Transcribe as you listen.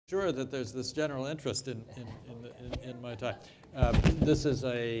sure that there's this general interest in my tie. This is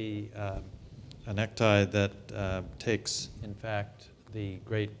a necktie that takes, in fact, the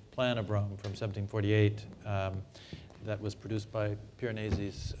great plan of Rome from 1748 that was produced by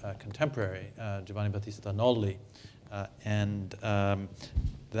Piranesi's contemporary, Giambattista Piranesi. And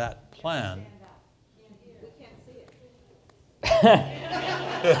that plan... We can't see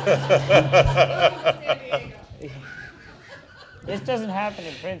it. This doesn't happen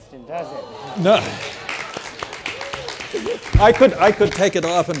in Princeton, does it? No. I could take it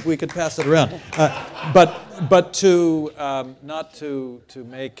off and we could pass it around. But to not to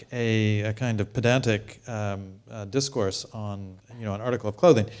make a kind of pedantic discourse on an article of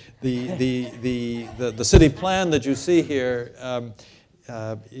clothing, the city plan that you see here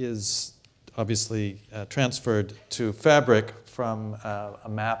is obviously transferred to fabric from a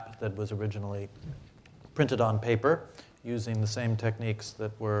map that was originally printed on paper, using the same techniques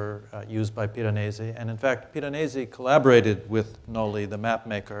that were used by Piranesi. And in fact, Piranesi collaborated with Noli, the map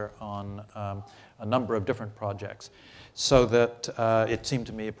maker, on a number of different projects, so that it seemed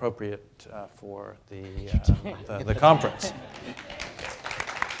to me appropriate for the conference.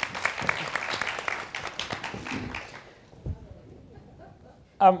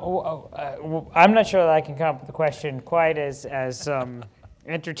 I'm not sure that I can come up with a question quite as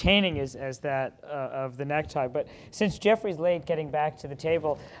entertaining as that of the necktie. But since Jeffrey's late getting back to the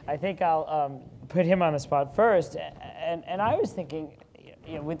table, I think I'll put him on the spot first. And I was thinking,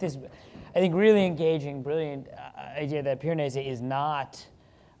 with this, I think really engaging, brilliant idea that Piranesi is not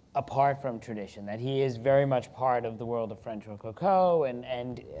apart from tradition, that he is very much part of the world of French Rococo and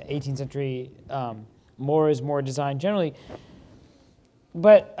 18th century more is more design generally.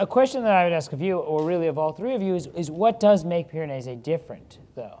 But a question that I would ask of you, or really of all three of you, is what does make Piranesi different,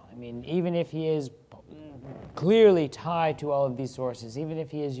 though? I mean, even if he is clearly tied to all of these sources, even if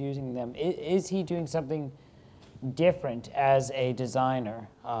he is using them, is he doing something different as a designer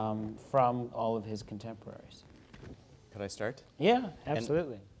from all of his contemporaries? Could I start? Yeah,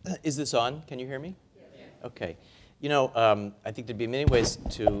 absolutely. And is this on? Can you hear me? Yeah. Okay. I think there'd be many ways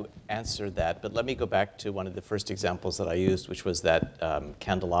to answer that, but let me go back to one of the first examples that I used, which was that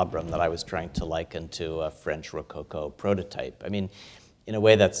candelabrum that I was trying to liken to a French Rococo prototype. I mean, in a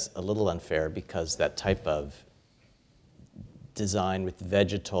way that's a little unfair because that type of design with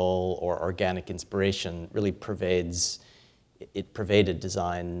vegetal or organic inspiration really pervaded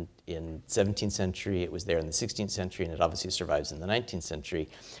design in 17th century, it was there in the 16th century, and it obviously survives in the 19th century.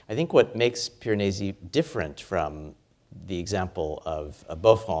 I think what makes Piranesi different from the example of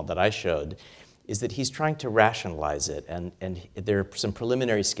Beaufort that I showed is that he's trying to rationalize it, and there are some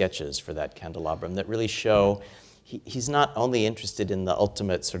preliminary sketches for that candelabrum that really show he's not only interested in the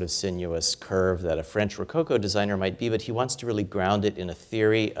ultimate sort of sinuous curve that a French Rococo designer might be, but he wants to really ground it in a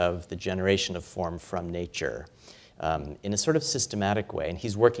theory of the generation of form from nature. In a sort of systematic way, and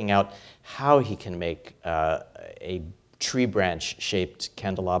he's working out how he can make a tree branch-shaped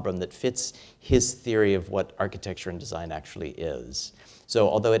candelabrum that fits his theory of what architecture and design actually is. So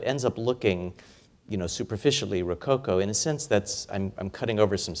although it ends up looking, superficially Rococo, in a sense I'm cutting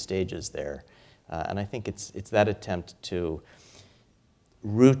over some stages there. And I think it's that attempt to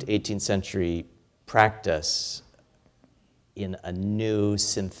root 18th century practice in a new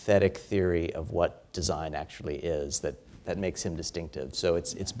synthetic theory of what design actually is that makes him distinctive. So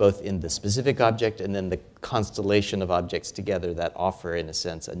it's both in the specific object and then the constellation of objects together that offer, in a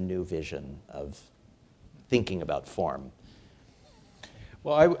sense, a new vision of thinking about form.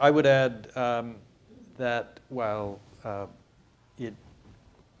 Well, I would add that while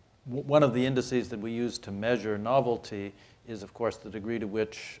one of the indices that we use to measure novelty is, of course, the degree to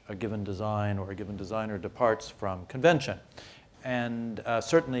which a given design or a given designer departs from convention. And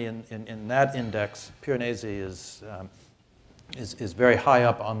certainly in that index, Piranesi is very high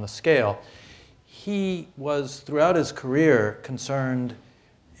up on the scale. He was, throughout his career, concerned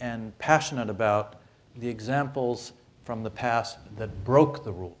and passionate about the examples from the past that broke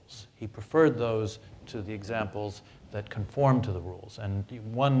the rules. He preferred those to the examples that conformed to the rules. And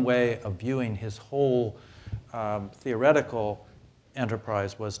one way of viewing his whole theoretical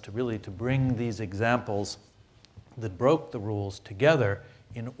enterprise was to really bring these examples that broke the rules together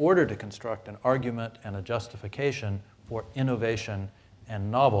in order to construct an argument and a justification for innovation and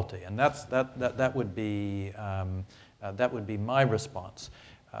novelty. And that would be my response.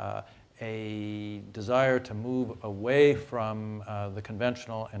 A desire to move away from the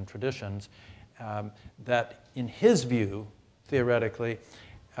conventional and traditions that, in his view, theoretically,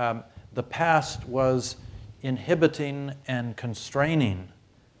 the past was inhibiting and constraining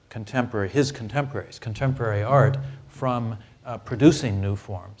contemporary art from producing new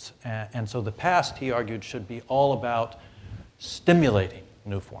forms. And so the past, he argued, should be all about stimulating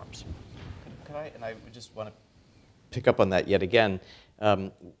new forms. Could I, and I just want to pick up on that yet again.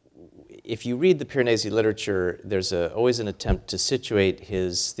 If you read the Piranesi literature, there's always an attempt to situate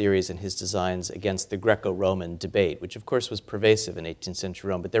his theories and his designs against the Greco-Roman debate, which of course was pervasive in 18th century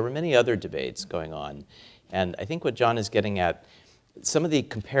Rome, but there were many other debates going on. And I think what John is getting at, some of the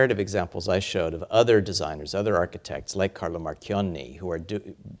comparative examples I showed of other designers, other architects like Carlo Marchionni, who are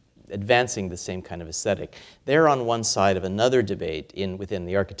advancing the same kind of aesthetic, they're on one side of another debate within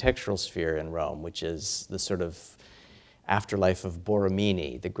the architectural sphere in Rome, which is the sort of afterlife of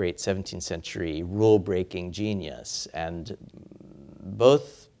Borromini, the great 17th century rule-breaking genius. And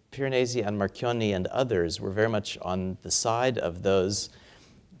both Piranesi and Marchionni and others were very much on the side of those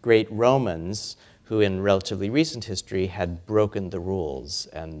great Romans who in relatively recent history had broken the rules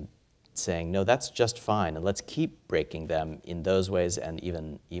and saying, no, that's just fine, and let's keep breaking them in those ways and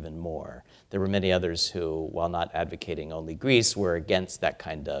even more. There were many others who, while not advocating only Greece, were against that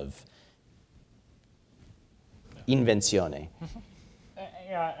kind of invenzione.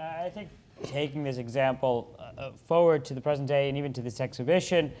 Yeah, I think taking this example forward to the present day and even to this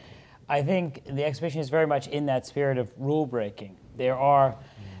exhibition, I think the exhibition is very much in that spirit of rule breaking. There are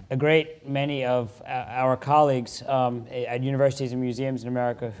a great many of our colleagues at universities and museums in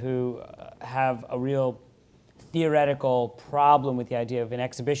America who have a real theoretical problem with the idea of an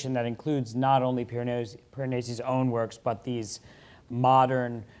exhibition that includes not only Piranesi's own works, but these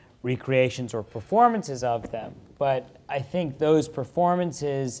modern recreations or performances of them. But I think those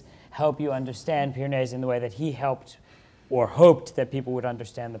performances help you understand Piranesi in the way that he helped or hoped that people would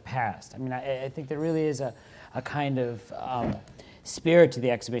understand the past. I mean, I think there really is a kind of spirit to the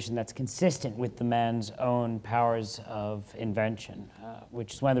exhibition that's consistent with the man's own powers of invention,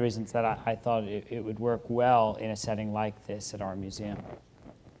 which is one of the reasons that I thought it would work well in a setting like this at our museum.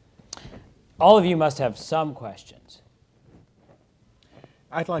 All of you must have some questions.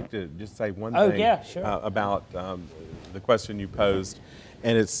 I'd like to just say one thing yeah, sure. About the question you posed,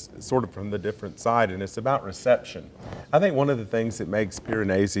 and it's sort of from the different side, and it's about reception. I think one of the things that makes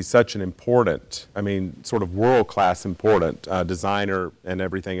Piranesi such an important, I mean, sort of world-class important designer and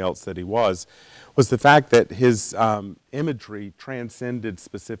everything else that he was the fact that his imagery transcended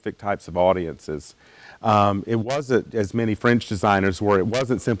specific types of audiences. It wasn't, as many French designers were, it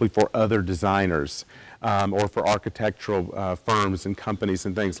wasn't simply for other designers. Or for architectural firms and companies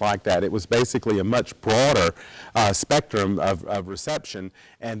and things like that. It was basically a much broader spectrum of reception,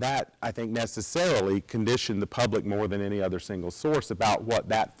 and that, I think, necessarily conditioned the public more than any other single source about what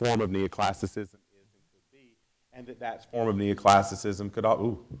that form of neoclassicism is and could be, and that form of neoclassicism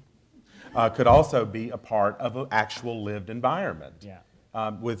could also be a part of an actual lived environment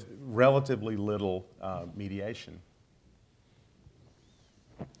with relatively little mediation.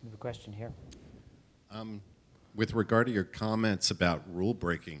 I have a question here. With regard to your comments about rule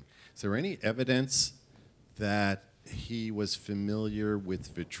breaking, is there any evidence that he was familiar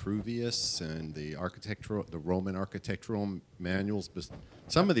with Vitruvius and the Roman architectural manuals?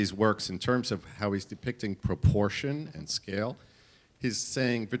 Some of these works, in terms of how he's depicting proportion and scale, he's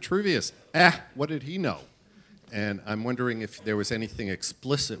saying, Vitruvius, what did he know? And I'm wondering if there was anything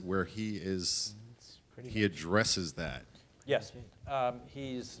explicit where he addresses that. Yes,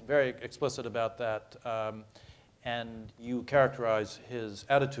 he's very explicit about that, and you characterize his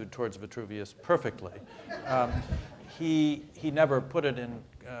attitude towards Vitruvius perfectly. He never put it in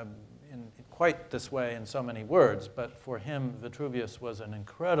quite this way in so many words, but for him, Vitruvius was an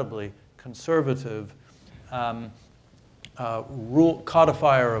incredibly conservative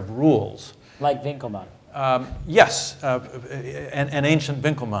codifier of rules. Like Winkelmann. Yes, an ancient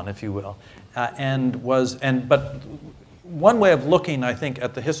Winkelmann, if you will, but one way of looking, I think,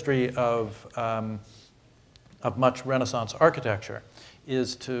 at the history of much Renaissance architecture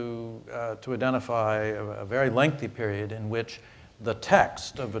is to identify a very lengthy period in which the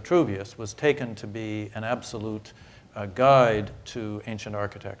text of Vitruvius was taken to be an absolute guide to ancient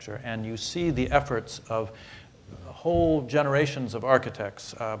architecture. And you see the efforts of whole generations of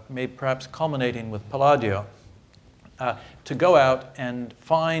architects, maybe perhaps culminating with Palladio, to go out and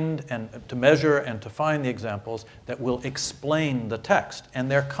find and to measure and to find the examples that will explain the text.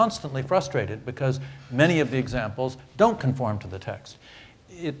 And they're constantly frustrated because many of the examples don't conform to the text.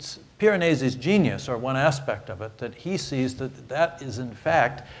 It's Piranesi's genius, or one aspect of it, that he sees that is in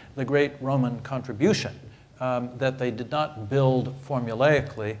fact the great Roman contribution, that they did not build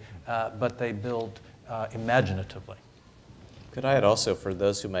formulaically, but they build imaginatively. Could I add also, for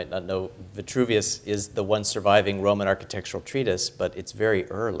those who might not know, Vitruvius is the one surviving Roman architectural treatise, but it's very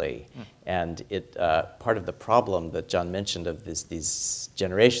early. And part of the problem that John mentioned of these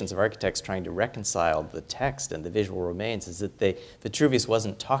generations of architects trying to reconcile the text and the visual remains is that Vitruvius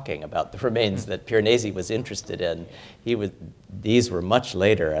wasn't talking about the remains that Piranesi was interested in. These were much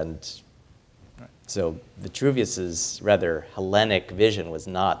later, and so Vitruvius's rather Hellenic vision was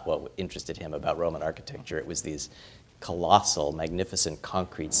not what interested him about Roman architecture. It was these colossal, magnificent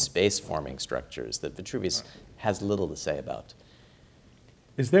concrete space-forming structures that Vitruvius has little to say about.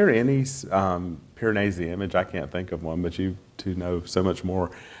 Is there any Piranesi image, I can't think of one, but you two know so much more,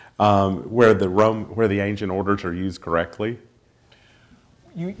 where the ancient orders are used correctly?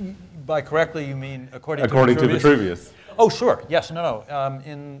 By correctly, you mean according to Vitruvius? Oh, sure. Yes, no.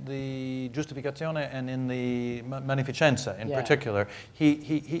 In the Giustificazione and in the Magnificenza in particular,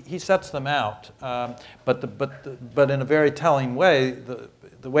 he sets them out, but in a very telling way.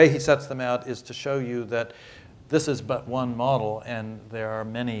 The way he sets them out is to show you that this is but one model, and there are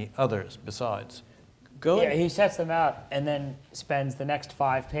many others besides. Yeah, he sets them out and then spends the next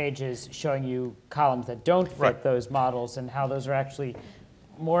 5 pages showing you columns that don't fit those models and how those are actually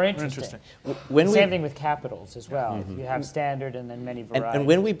more interesting. Same thing with capitals as well. You have standard and then many varieties. And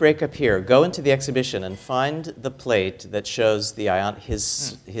when we break up here, go into the exhibition and find the plate that shows the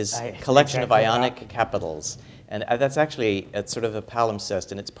his collection of Ionic capitals. And that's actually sort of a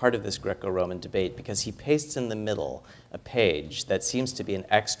palimpsest, and it's part of this Greco-Roman debate because he pastes in the middle a page that seems to be an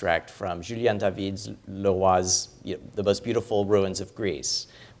extract from Julien David's Le Roi's, The Most Beautiful Ruins of Greece,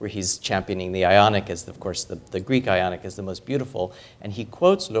 where he's championing the Ionic as, of course, the Greek Ionic as the most beautiful. And he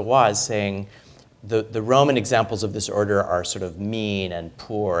quotes Le Roy as saying, the Roman examples of this order are sort of mean and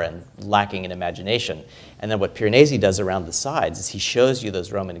poor and lacking in imagination. And then what Piranesi does around the sides is he shows you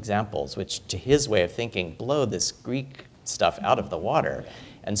those Roman examples, which to his way of thinking blow this Greek stuff out of the water.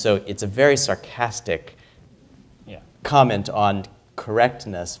 And so it's a very sarcastic comment on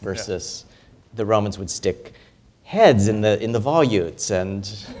correctness versus the Romans would stick heads in the volutes and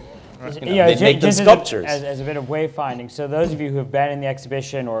they make them sculptures. As a bit of wayfinding, so those of you who have been in the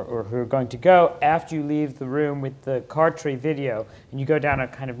exhibition or who are going to go, after you leave the room with the Cartry video and you go down a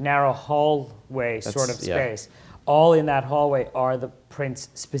kind of narrow hallway sort of space, all in that hallway are the prints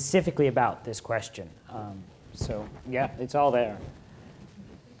specifically about this question. So yeah, it's all there.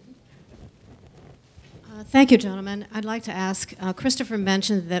 Thank you, gentlemen. I'd like to ask, Christopher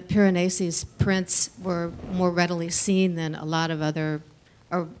mentioned that Piranesi's prints were more readily seen than a lot of other,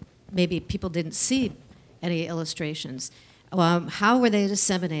 or maybe people didn't see any illustrations. How were they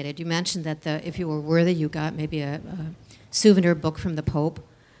disseminated? You mentioned that if you were worthy, you got maybe a souvenir book from the Pope,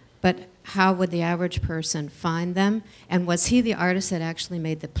 but how would the average person find them? And was he the artist that actually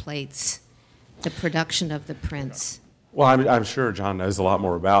made the plates, the production of the prints? Well, I'm sure John knows a lot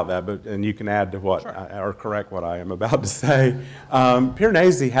more about that, and you can add to what, or correct what I am about to say.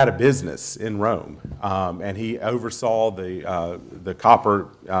 Piranesi had a business in Rome, and he oversaw the copper,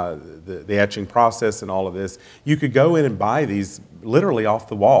 the etching process and all of this. You could go in and buy these literally off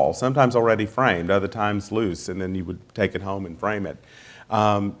the wall, sometimes already framed, other times loose, and then you would take it home and frame it.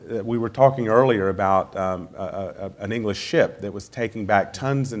 We were talking earlier about an English ship that was taking back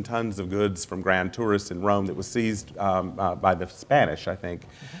tons and tons of goods from grand tourists in Rome that was seized by the Spanish, I think,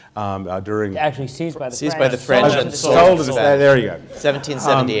 during... Actually seized by the French. Seized by the French and sold to the Spanish. There you go.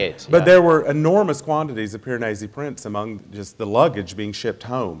 1778. But there were enormous quantities of Piranesi prints among just the luggage being shipped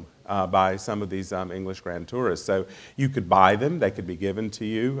home by some of these English grand tourists. So you could buy them, they could be given to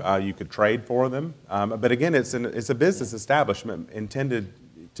you, you could trade for them. But again, it's a business establishment intended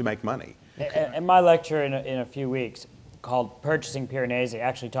to make money. And my lecture in a few weeks called Purchasing Piranesi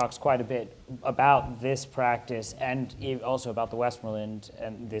actually talks quite a bit about this practice and also about the Westmoreland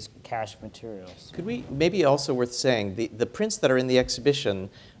and this cache of materials. Could we, maybe also worth saying, the prints that are in the exhibition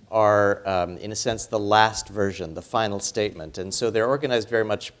are, in a sense, the last version, the final statement. And so they're organized very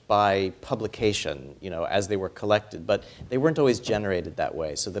much by publication, as they were collected, but they weren't always generated that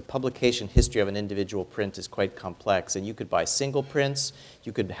way. So the publication history of an individual print is quite complex, and you could buy single prints,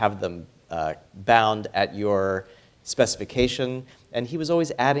 you could have them bound at your specification, and he was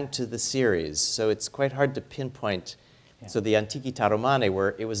always adding to the series, so it's quite hard to pinpoint. Yeah. So the Antiquità Romane,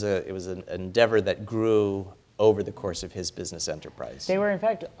 it was an endeavor that grew over the course of his business enterprise. They were, in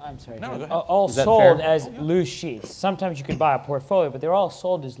fact, I'm sorry, all sold as loose sheets. Sometimes you could buy a portfolio, but they're all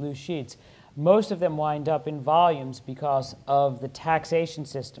sold as loose sheets. Most of them wind up in volumes because of the taxation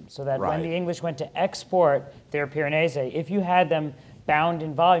system, so that when the English went to export their Piranesi, if you had them bound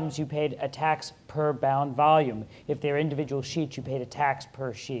in volumes, you paid a tax per bound volume. If they're individual sheets, you paid a tax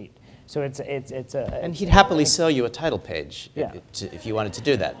per sheet. So it's a. And he'd happily sell you a title page Yeah. if you wanted to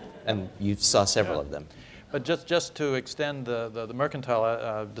do that. And you saw several of them. But just to extend the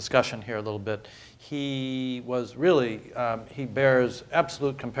mercantile discussion here a little bit, he was really, he bears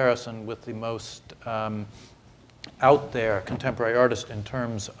absolute comparison with the most out there contemporary artist in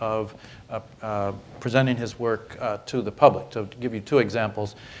terms of presenting his work to the public. So to give you two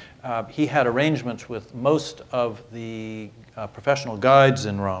examples, he had arrangements with most of the professional guides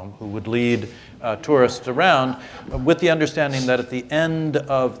in Rome who would lead tourists around with the understanding that at the end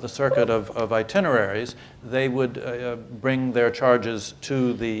of the circuit of itineraries, they would bring their charges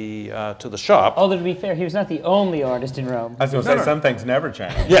to the shop. Although to be fair, he was not the only artist in Rome. I was going to say, some things never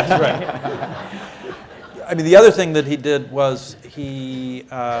change. Yes, right. I mean, the other thing that he did was he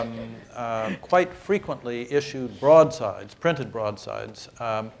quite frequently issued broadsides, printed broadsides,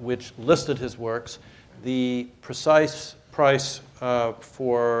 which listed his works, the precise price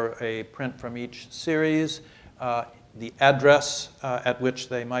for a print from each series, the address at which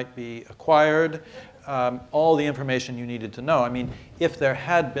they might be acquired, all the information you needed to know. I mean, if there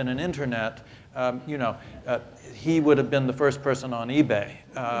had been an internet, you know, he would have been the first person on eBay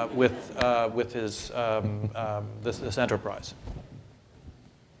with his this enterprise.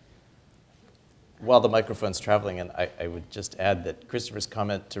 While the microphone's traveling, and I would just add that Christopher's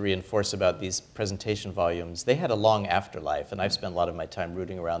comment to reinforce about these presentation volumes, they had a long afterlife, and I've spent a lot of my time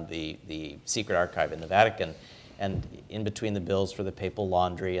rooting around the secret archive in the Vatican, and in between the bills for the papal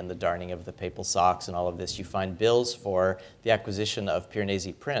laundry and the darning of the papal socks and all of this, you find bills for the acquisition of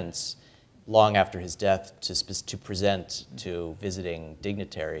Piranesi prints long after his death to present to visiting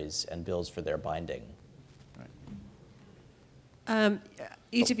dignitaries, and bills for their binding.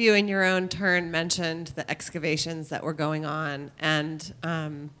 Each of you in your own turn mentioned the excavations that were going on, and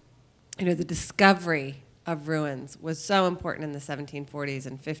you know, the discovery of ruins was so important in the 1740s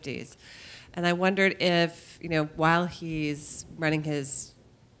and 50s. And I wondered if, you know, while he's running his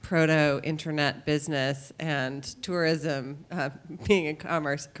proto-internet business and tourism, being in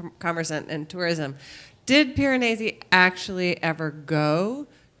commerce and tourism, did Piranesi actually ever go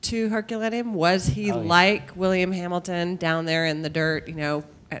to Herculaneum? Was he like William Hamilton down there in the dirt, you know,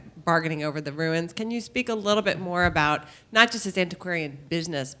 bargaining over the ruins? Can you speak a little bit more about not just his antiquarian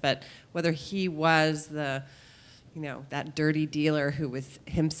business, but whether he was the, you know, that dirty dealer who was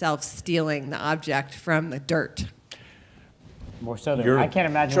himself stealing the object from the dirt? More so than I can't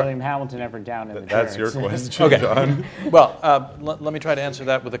imagine William Hamilton ever down in the dirt. That's your question, Okay. John. Well, let me try to answer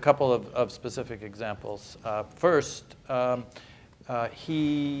that with a couple of specific examples. First,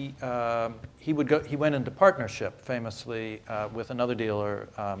 he went into partnership famously with another dealer,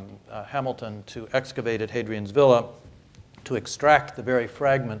 Hamilton, to excavate at Hadrian's Villa to extract the very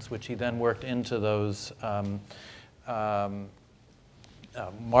fragments which he then worked into those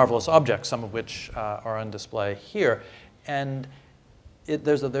marvelous objects, some of which are on display here. And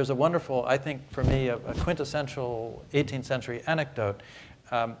there's a wonderful, I think for me, a quintessential 18th century anecdote.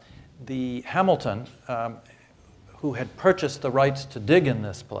 The Hamilton, who had purchased the rights to dig in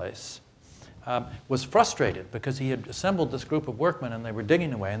this place, was frustrated because he had assembled this group of workmen and they were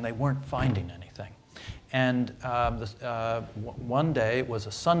digging away and they weren't finding anything. And one day, it was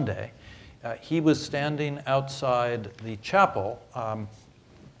a Sunday, he was standing outside the chapel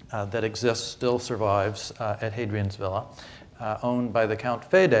that exists, still survives at Hadrian's Villa, owned by the Count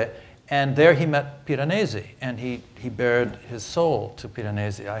Ph.D., and there he met Piranesi, and he bared his soul to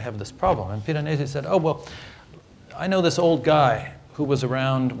Piranesi. I have this problem. And Piranesi said, oh, well, I know this old guy who was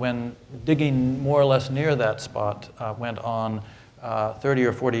around when digging more or less near that spot went on 30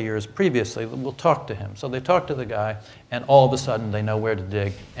 or 40 years previously. We'll talk to him. So they talk to the guy, and all of a sudden they know where to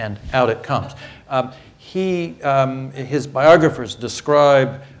dig, and out it comes. His biographers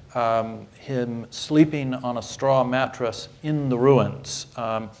describe him sleeping on a straw mattress in the ruins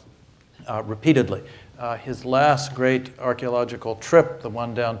repeatedly. His last great archaeological trip, the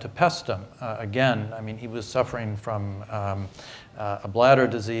one down to Paestum, again, I mean, he was suffering from a bladder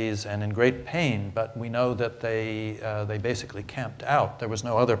disease and in great pain, but we know that they basically camped out. There was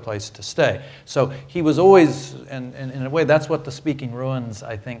no other place to stay. So he was always, and in a way, that's what the Speaking Ruins,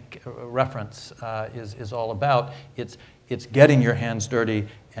 I think, reference is all about. It's getting your hands dirty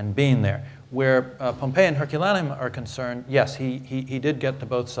and being there. Where Pompeii and Herculaneum are concerned, yes, he did get to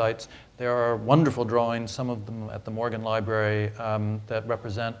both sites. There are wonderful drawings, some of them at the Morgan Library, that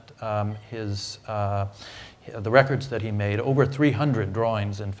represent the records that he made. Over 300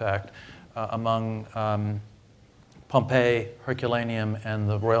 drawings, in fact, among Pompeii, Herculaneum, and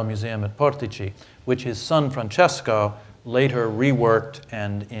the Royal Museum at Portici, which his son Francesco later reworked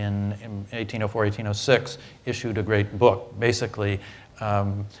and in 1804, 1806 issued a great book, basically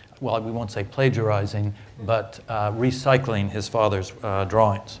well, we won't say plagiarizing, but recycling his father's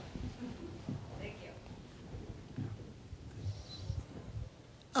drawings. Thank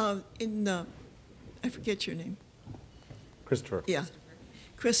you. I forget your name. Christopher. Yeah,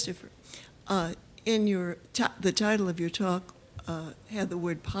 Christopher. In the title of your talk had the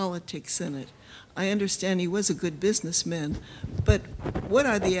word politics in it. I understand he was a good businessman, but what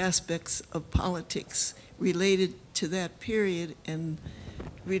are the aspects of politics related to that period and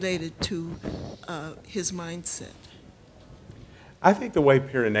related to his mindset? I think the way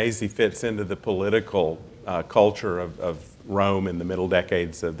Piranesi fits into the political culture of Rome in the middle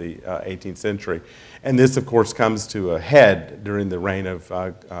decades of the 18th century, and this, of course, comes to a head during the reign of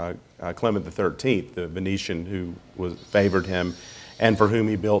Clement XIII, the Venetian who favored him and for whom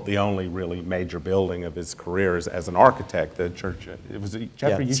he built the only really major building of his career as an architect, the church. It was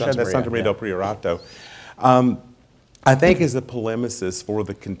Jeffrey, you said that Santa Maria del Priorato. I think as a polemicist for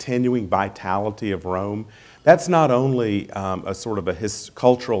the continuing vitality of Rome, that's not only a sort of a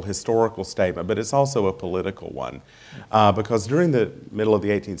cultural, historical statement, but it's also a political one. Because during the middle of the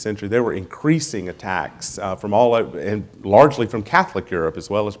 18th century, there were increasing attacks from all over, and largely from Catholic Europe as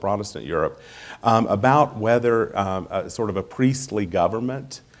well as Protestant Europe, about whether sort of a priestly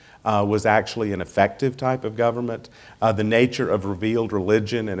government was actually an effective type of government, the nature of revealed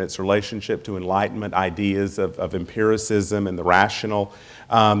religion and its relationship to Enlightenment ideas of empiricism and the rational.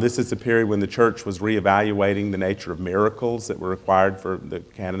 This is a period when the church was reevaluating the nature of miracles that were required for the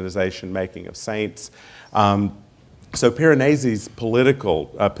canonization, making of saints. So Piranesi's political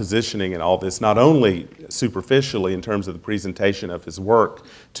positioning in all this, not only superficially in terms of the presentation of his work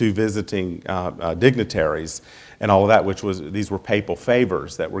to visiting dignitaries and all of that, these were papal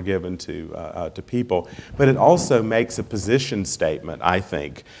favors that were given to people, but it also makes a position statement, I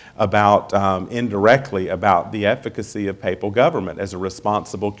think, about indirectly about the efficacy of papal government as a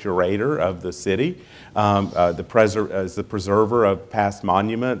responsible curator of the city, as the preserver of past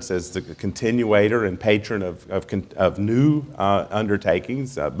monuments, as the continuator and patron of new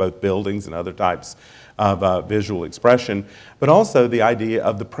undertakings, both buildings and other types of visual expression, but also the idea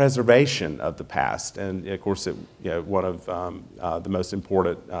of the preservation of the past. And of course, one of the most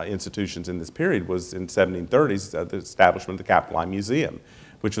important institutions in this period was in the 1730s, the establishment of the Capitoline Museum,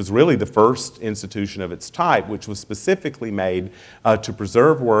 which was really the first institution of its type, which was specifically made to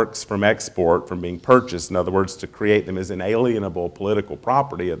preserve works from export, from being purchased, in other words, to create them as inalienable political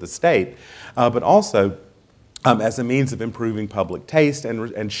property of the state, but also as a means of improving public taste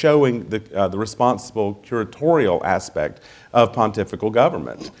and showing the responsible curatorial aspect of pontifical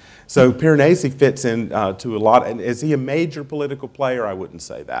government. So Piranesi fits in to a lot, and is he a major political player? I wouldn't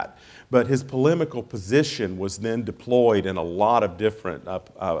say that. But his polemical position was then deployed in a lot of different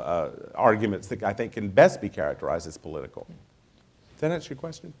arguments that I think can best be characterized as political. Does that answer your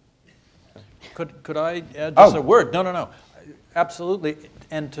question? Could I add just a word? No. Absolutely.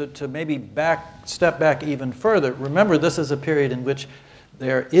 And to maybe step back even further, remember this is a period in which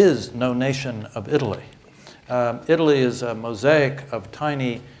there is no nation of Italy. Italy is a mosaic of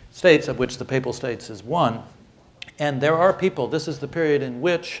tiny states, of which the Papal States is one. And there are people, this is the period in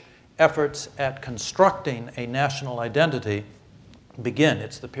which efforts at constructing a national identity begin.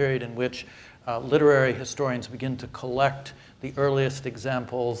 It's the period in which literary historians begin to collect the earliest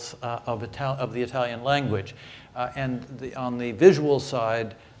examples of the Italian language. And on the visual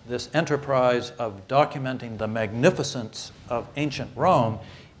side, this enterprise of documenting the magnificence of ancient Rome,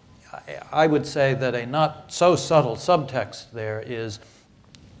 I would say that a not so subtle subtext there is,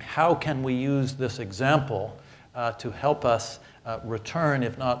 how can we use this example to help us return,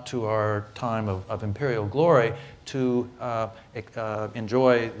 if not to our time of imperial glory, to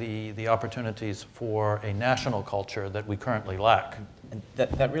enjoy the opportunities for a national culture that we currently lack? And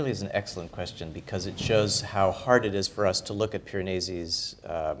that really is an excellent question, because it shows how hard it is for us to look at Piranesi's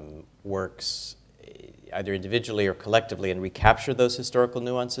works either individually or collectively and recapture those historical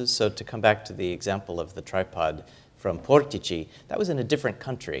nuances. So to come back to the example of the tripod from Portici, that was in a different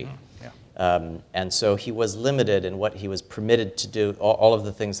country. And so he was limited in what he was permitted to do. All of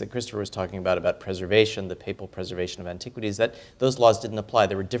the things that Christopher was talking about preservation, the papal preservation of antiquities, those laws didn't apply.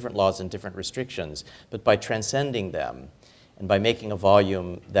 There were different laws and different restrictions. But by transcending them, and by making a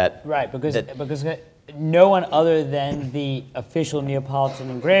volume that... Right, because no one other than the official Neapolitan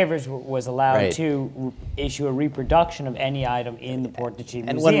engravers was allowed to issue a reproduction of any item in the Portici Museum.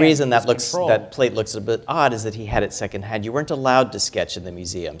 And one reason that plate looks a bit odd is that he had it secondhand. You weren't allowed to sketch in the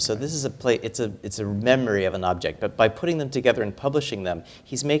museum. So this is a plate, it's a memory of an object. But by putting them together and publishing them,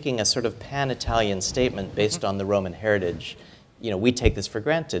 he's making a sort of pan-Italian statement based on the Roman heritage we take this for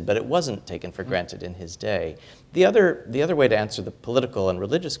granted, but it wasn't taken for granted in his day. The other way to answer the political and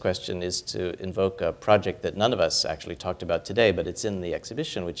religious question is to invoke a project that none of us actually talked about today, but it's in the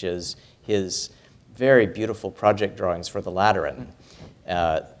exhibition, which is his very beautiful project drawings for the Lateran.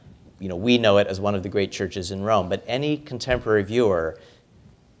 We know it as one of the great churches in Rome, but any contemporary viewer,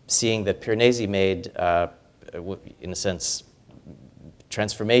 seeing that Piranesi made, in a sense,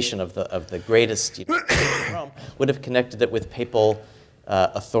 transformation of the greatest in Rome, would have connected it with papal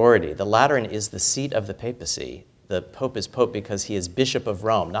authority. The Lateran is the seat of the papacy. The Pope is Pope because he is Bishop of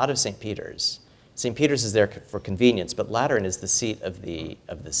Rome, not of St. Peter's. St. Peter's is there for convenience, but Lateran is the seat of the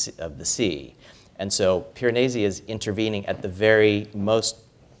see. And so Piranesi is intervening at the very most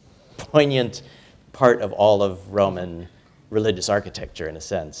poignant part of all of Roman religious architecture, in a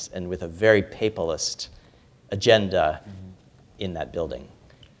sense, and with a very papalist agenda in that building.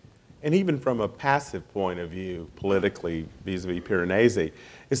 And even from a passive point of view, politically, vis-a-vis Piranesi,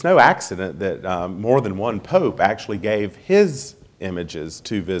 it's no accident that more than one pope actually gave his images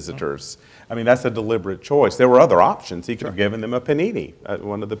to visitors. I mean, that's a deliberate choice. There were other options. He could have given them a panini,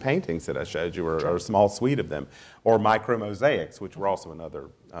 one of the paintings that I showed you, or a small suite of them, or micro-mosaics, which were also another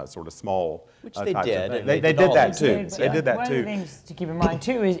sort of small which they types did. of things. They did that too. They did that One too. of the things to keep in mind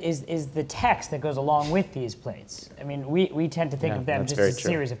too is the text that goes along with these plates. I mean, we tend to think of them just as a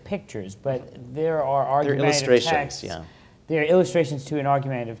series of pictures, but there are argumentative texts. They're illustrations to an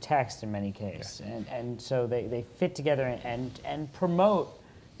argumentative text in many cases, and so they fit together and promote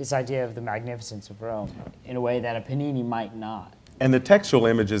this idea of the magnificence of Rome in a way that a panini might not. And the textual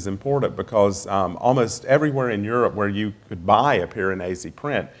image is important because almost everywhere in Europe where you could buy a Piranesi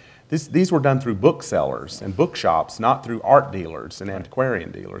print, these were done through booksellers and bookshops, not through art dealers and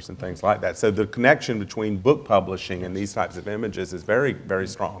antiquarian dealers and things like that. So the connection between book publishing and these types of images is very, very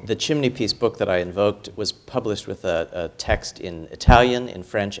strong. The chimneypiece book that I invoked was published with a text in Italian, in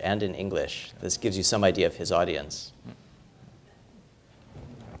French, and in English. This gives you some idea of his audience.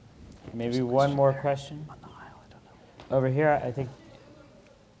 Maybe one more question? Over here, I think.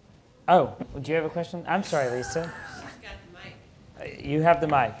 Oh, do you have a question? I'm sorry, Lisa. She's got the mic. You have the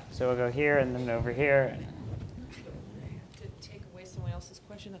mic, so we'll go here and then over here. To take away someone else's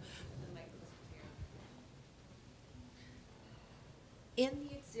question. In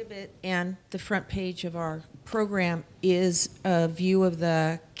the exhibit and the front page of our program is a view of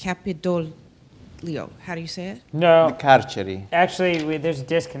the Capitolio. How do you say it? No. The carceri. Actually, there's a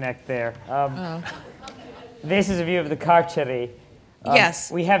disconnect there. This is a view of the carceri.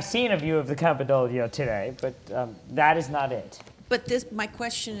 Yes. We have seen a view of the Campidoglio today, but that is not it. But my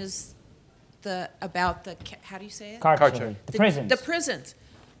question is about the, how do you say it? Carceri. The prisons. The prisons.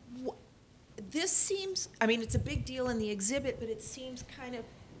 This seems, I mean, it's a big deal in the exhibit, but it seems kind of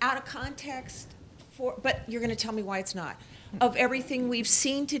out of context but you're going to tell me why it's not. Of everything we've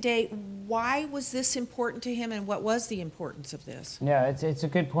seen today, why was this important to him, and what was the importance of this? Yeah, it's a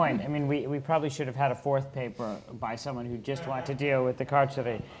good point. I mean, we probably should have had a fourth paper by someone who just wanted to deal with the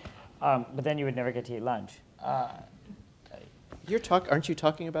carceri, but then you would never get to eat lunch. Aren't you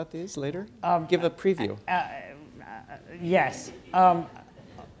talking about these later? Give a preview. Yes.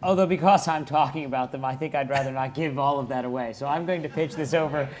 Although because I'm talking about them, I think I'd rather not give all of that away. So I'm going to pitch this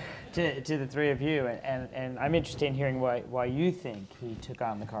over to the three of you, and I'm interested in hearing why you think he took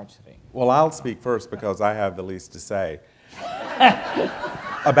on the carceri. Well, I'll speak first because I have the least to say.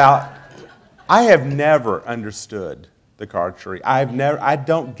 I have never understood the carceri. I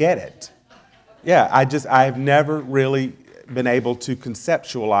don't get it. Yeah, I've never really been able to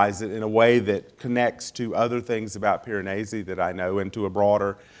conceptualize it in a way that connects to other things about Piranesi that I know and to a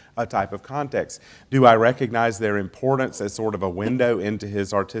broader type of context. Do I recognize their importance as sort of a window into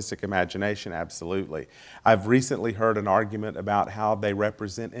his artistic imagination? Absolutely. I've recently heard an argument about how they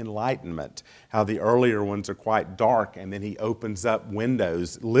represent enlightenment, how the earlier ones are quite dark, and then he opens up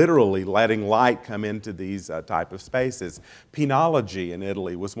windows, literally letting light come into these type of spaces. Penology in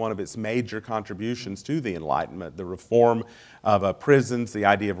Italy was one of its major contributions to the Enlightenment, the reform of prisons, the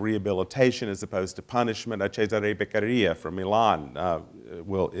idea of rehabilitation as opposed to punishment. Cesare Beccaria from Milan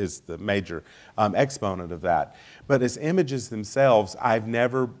is the major exponent of that. But as images themselves, I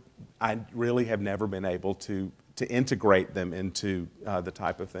really have never been able to integrate them into the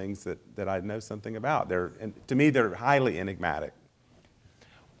type of things that I know something about. To me, they're highly enigmatic.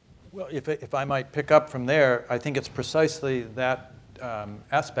 Well, if I might pick up from there, I think it's precisely that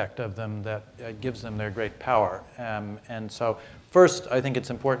aspect of them that gives them their great power. And so first, I think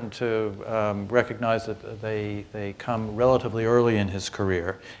it's important to recognize that they come relatively early in his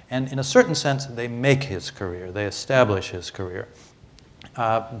career. And in a certain sense, they make his career. They establish his career.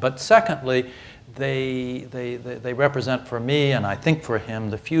 But secondly, they represent for me, and I think for him,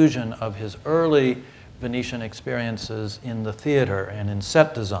 the fusion of his early Venetian experiences in the theater and in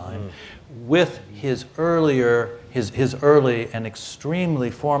set design with his early and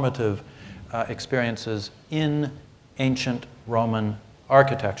extremely formative experiences in ancient Roman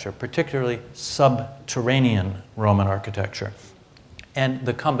architecture, particularly subterranean Roman architecture. And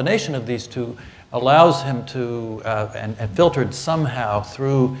the combination of these two allows him to, and filtered somehow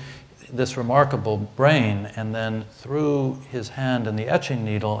through this remarkable brain and then through his hand and the etching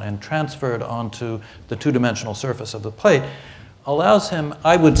needle and transferred onto the two-dimensional surface of the plate, allows him,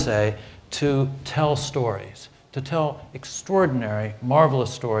 I would say, to tell stories, to tell extraordinary,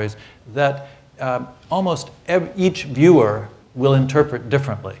 marvelous stories that almost each viewer will interpret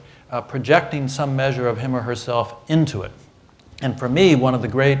differently, projecting some measure of him or herself into it. And for me, one of the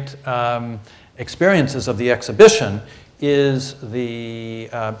great experiences of the exhibition is the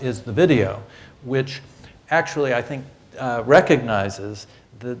video, which actually I think recognizes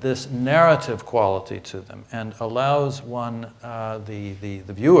this narrative quality to them and allows one, the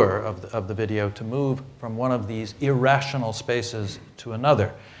viewer of the video, to move from one of these irrational spaces to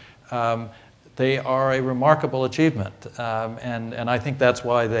another. They are a remarkable achievement, and I think that's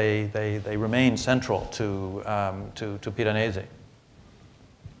why they remain central to Piranesi.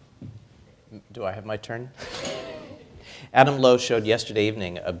 Do I have my turn? Adam Lowe showed yesterday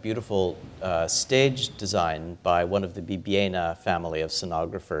evening a beautiful stage design by one of the Bibbiena family of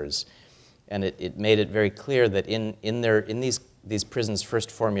sonographers. And it made it very clear that in these prisons'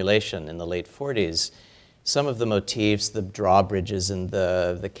 first formulation in the late 40s, some of the motifs, the drawbridges and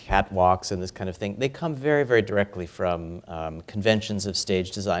the catwalks and this kind of thing, they come very, very directly from conventions of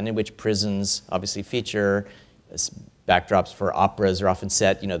stage design in which prisons obviously feature backdrops for operas are often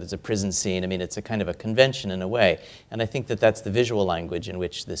set, there's a prison scene. I mean, it's a kind of a convention in a way. And I think that that's the visual language in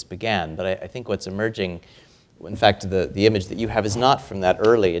which this began. But I think what's emerging, in fact, the image that you have is not from that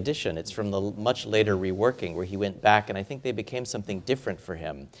early edition. It's from the much later reworking where he went back, and I think they became something different for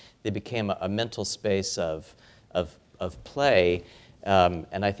him. They became a mental space of play,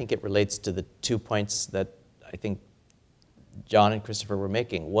 and I think it relates to the 2 points that I think John and Christopher were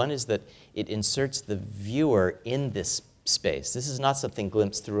making. One is that it inserts the viewer in this space. This is not something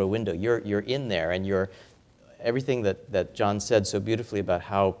glimpsed through a window. You're in there, and everything that John said so beautifully about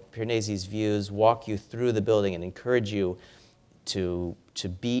how Piranesi's views walk you through the building and encourage you to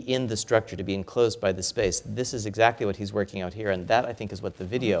be in the structure, to be enclosed by the space. This is exactly what he's working out here, and that, I think, is what the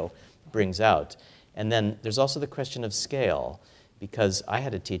video brings out. And then there's also the question of scale, because I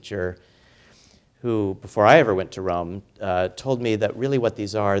had a teacher who, before I ever went to Rome, told me that really what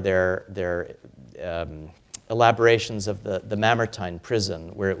these are, they're elaborations of the Mamertine prison,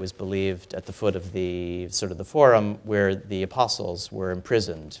 where it was believed at the foot of the forum where the apostles were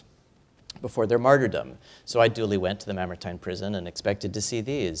imprisoned before their martyrdom. So I duly went to the Mamertine prison and expected to see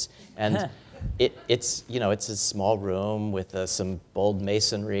these. And it's a small room with some bold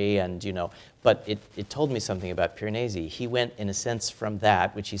masonry, and but it told me something about Piranesi. He went, in a sense, from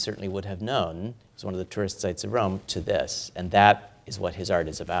that, which he certainly would have known, it was one of the tourist sites of Rome, to this, and that is what his art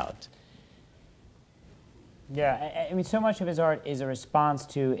is about. Yeah, I mean, so much of his art is a response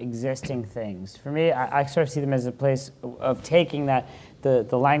to existing things. For me, I sort of see them as a place of taking that,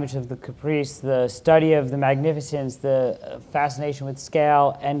 the language of the caprice, the study of the magnificence, the fascination with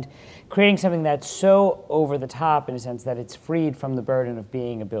scale, and creating something that's so over the top in a sense that it's freed from the burden of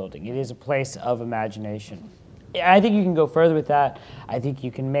being a building. It is a place of imagination. I think you can go further with that. I think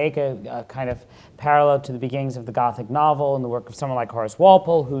you can make a kind of parallel to the beginnings of the Gothic novel and the work of someone like Horace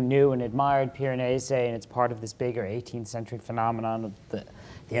Walpole, who knew and admired Piranesi, and it's part of this bigger 18th century phenomenon of the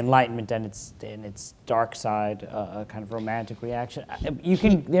Enlightenment and its dark side, a kind of romantic reaction.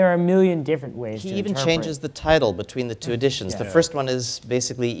 There are a million different ways to He even interpret. changes the title between the two editions. Yeah. The first one is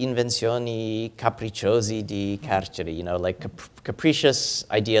basically Invenzioni capricciosi di carceri, like capricious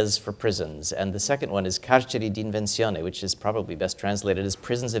ideas for prisons. And the second one is Carceri di invenzione, which is probably best translated as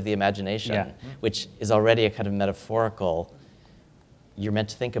prisons of the imagination, which is already a kind of metaphorical, you're meant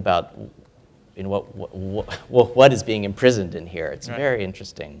to think about in what is being imprisoned in here. It's very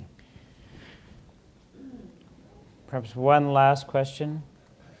interesting. Perhaps one last question.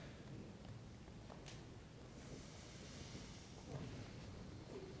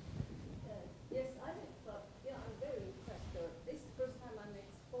 Yes, I'm very impressed. This is the first time I'm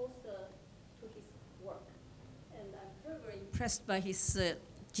exposed to his work, and I'm very impressed by his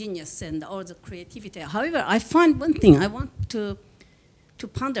genius and all the creativity. However, I find one thing I want to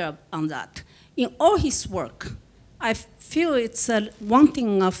ponder on that. In all his work, I feel it's one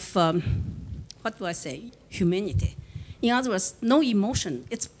thing of, humanity. In other words, no emotion.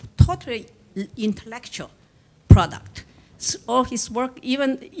 It's totally intellectual product. So all his work,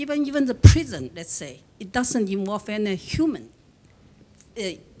 even the prison, let's say, it doesn't involve any human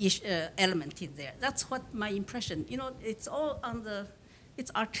element in there. That's what my impression. You know, it's all on the,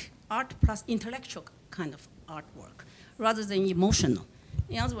 it's art plus intellectual kind of artwork, rather than emotional.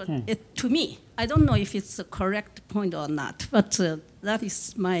 In other words, to me, I don't know if it's a correct point or not, but that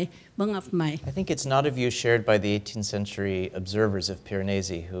is one of my. I think it's not a view shared by the 18th century observers of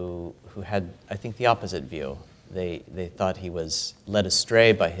Piranesi who had, I think, the opposite view. They thought he was led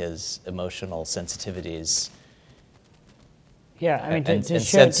astray by his emotional sensitivities. Yeah, I mean, and to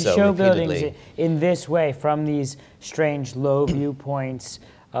said so show buildings repeatedly. in this way, from these strange low viewpoints,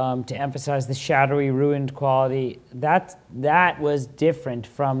 to emphasize the shadowy, ruined quality, that was different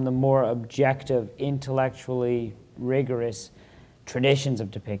from the more objective, intellectually rigorous traditions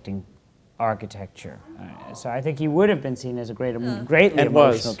of depicting architecture. So I think he would have been seen as a greatly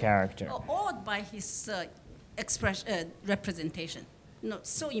emotional character. Awed by his representation.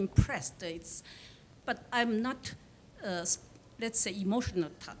 So impressed. But I'm not, let's say, emotional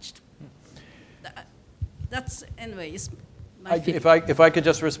touched. That's, anyway, it's my feeling. If I could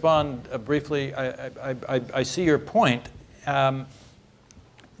just respond briefly, I see your point. I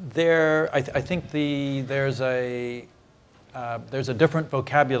think there's a different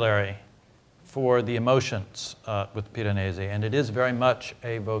vocabulary for the emotions with Piranesi, and it is very much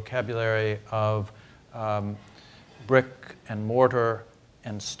a vocabulary of brick and mortar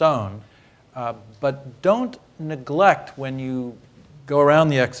and stone. But don't neglect, when you go around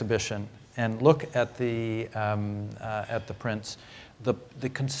the exhibition and look at the prints, the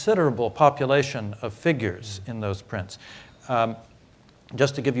considerable population of figures in those prints.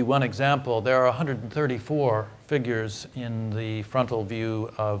 Just to give you one example, there are 134 figures in the frontal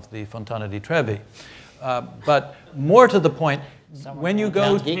view of the Fontana di Trevi. But more to the point, when you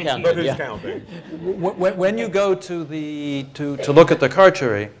go But who's counting? when you go to look at the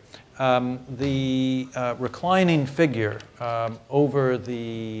Carceri, the reclining figure over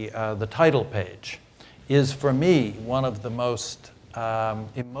the title page is, for me, one of the most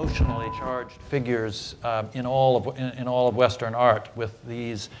emotionally charged figures in all of Western art, with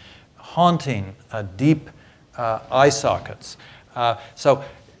these haunting, deep eye sockets. So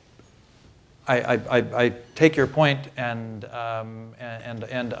I take your point and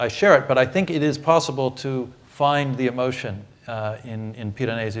I share it, but I think it is possible to find the emotion in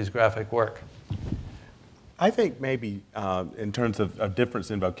Piranesi's graphic work. I think maybe in terms of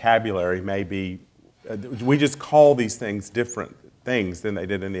difference in vocabulary, maybe we just call these things different things than they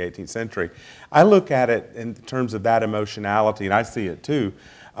did in the 18th century. I look at it in terms of that emotionality, and I see it too,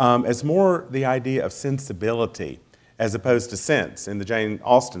 as more the idea of sensibility as opposed to sense, in the Jane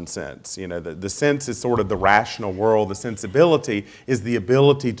Austen sense. You know, the sense is sort of the rational world. The sensibility is the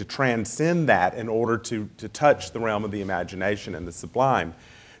ability to transcend that in order to touch the realm of the imagination and the sublime.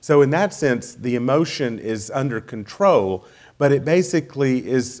 So in that sense, the emotion is under control, but it basically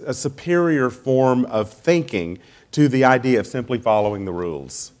is a superior form of thinking to the idea of simply following the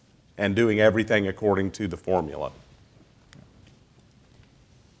rules and doing everything according to the formula.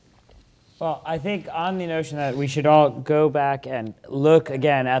 Well, I think on the notion that we should all go back and look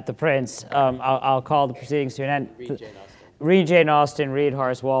again at the prints, I'll call the proceedings to an end. Read Jane Austen, read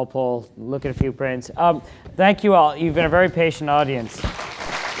Horace Walpole, look at a few prints. Thank you all. You've been a very patient audience.